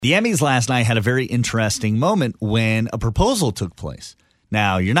The Emmys last night had a very interesting moment when a proposal took place.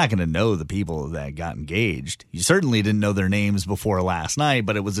 Now, you're not going to know the people that got engaged. You certainly didn't know their names before last night,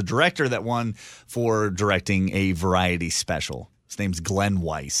 but it was a director that won for directing a variety special. His name's Glenn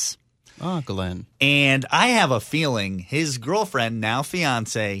Weiss. Oh, Glenn. And I have a feeling his girlfriend, now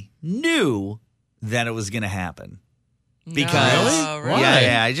fiance, knew that it was going to happen. Because Really?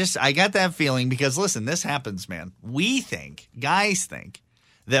 I got that feeling because listen, this happens, man. Guys think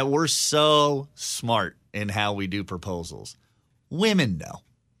that we're so smart in how we do proposals. Women know.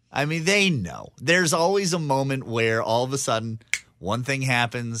 I mean, they know. There's always a moment where all of a sudden one thing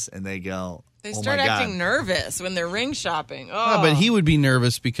happens and they go, They start acting nervous when they're ring shopping. Oh, Yeah, but he would be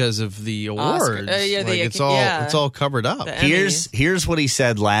nervous because of the awards. It's all covered up. Here's what he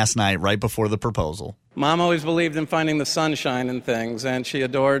said last night right before the proposal. Mom always believed in finding the sunshine in things, and she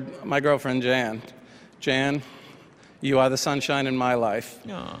adored my girlfriend, Jan. Jan, you are the sunshine in my life.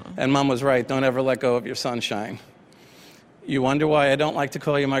 Aww. And Mom was right. Don't ever let go of your sunshine. You wonder why I don't like to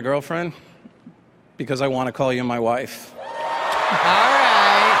call you my girlfriend? Because I want to call you my wife. All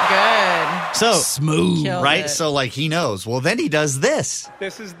right, good. So smooth, Killed right? it. So like he knows. Well, then he does this.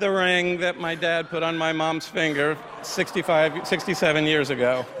 This is the ring that my dad put on my mom's finger 67 years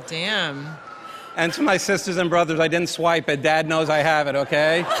ago. Damn. And to my sisters and brothers, I didn't swipe it. Dad knows I have it,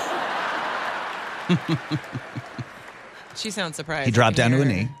 okay? She sounds surprised. He dropped I can down to a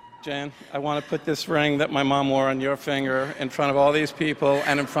hear knee. her. Jan, I want to put this ring that my mom wore on your finger in front of all these people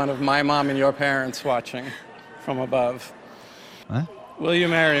and in front of my mom and your parents watching from above. What? Will you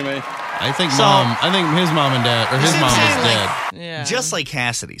marry me? I think his mom and dad, or his mom is dead. Yeah. Just like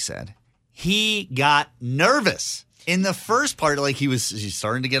Cassidy said, he got nervous. In the first part, like she's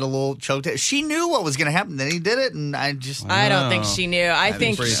starting to get a little choked out. She knew what was going to happen. Then he did it, and I don't think she knew. I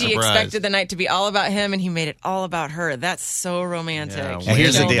think pretty she surprised. expected the night to be all about him, and he made it all about her. That's so romantic. Yeah, And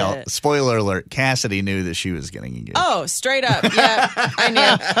here's the Killed deal. it. Spoiler alert. Cassidy knew that she was getting engaged. Oh, straight up. Yeah, I knew.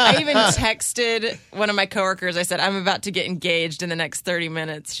 I even texted one of my coworkers. I said, I'm about to get engaged in the next 30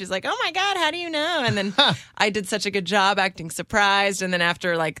 minutes. She's like, oh, my God, how do you know? And then I did such a good job acting surprised. And then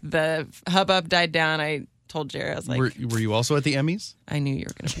after like the hubbub died down, I told Jerry, I was like, Were you also at the Emmys? I knew you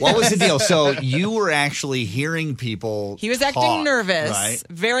were going to be What was the deal? So you were actually hearing people He was talk, acting nervous, right?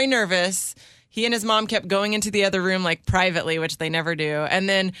 very nervous. He and his mom kept going into the other room like privately, which they never do. And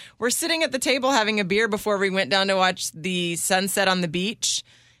then we're sitting at the table having a beer before we went down to watch the sunset on the beach.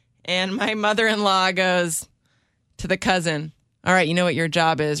 And my mother-in-law goes to the cousin, all right, you know what your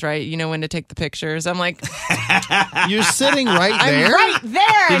job is, right? You know when to take the pictures. I'm like, You're sitting right there? I'm right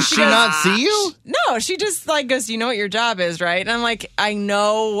there. Did And she goes, not see you? No, she just like goes, you know what your job is, right? And I'm like, I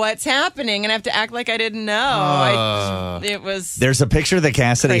know what's happening, and I have to act like I didn't know. It was There's a picture that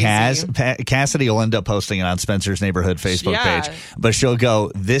Cassidy Crazy. has. Cassidy will end up posting it on Spencer's Neighborhood Facebook Yeah. page. But she'll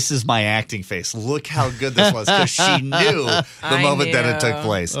go, this is my acting face. Look how good this was. Because she knew the I moment that it knew. took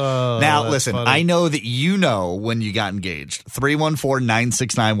place. Oh, now, that's listen, funny. I know that you know when you got engaged.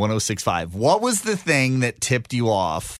 314-969-1065. What was the thing that tipped you off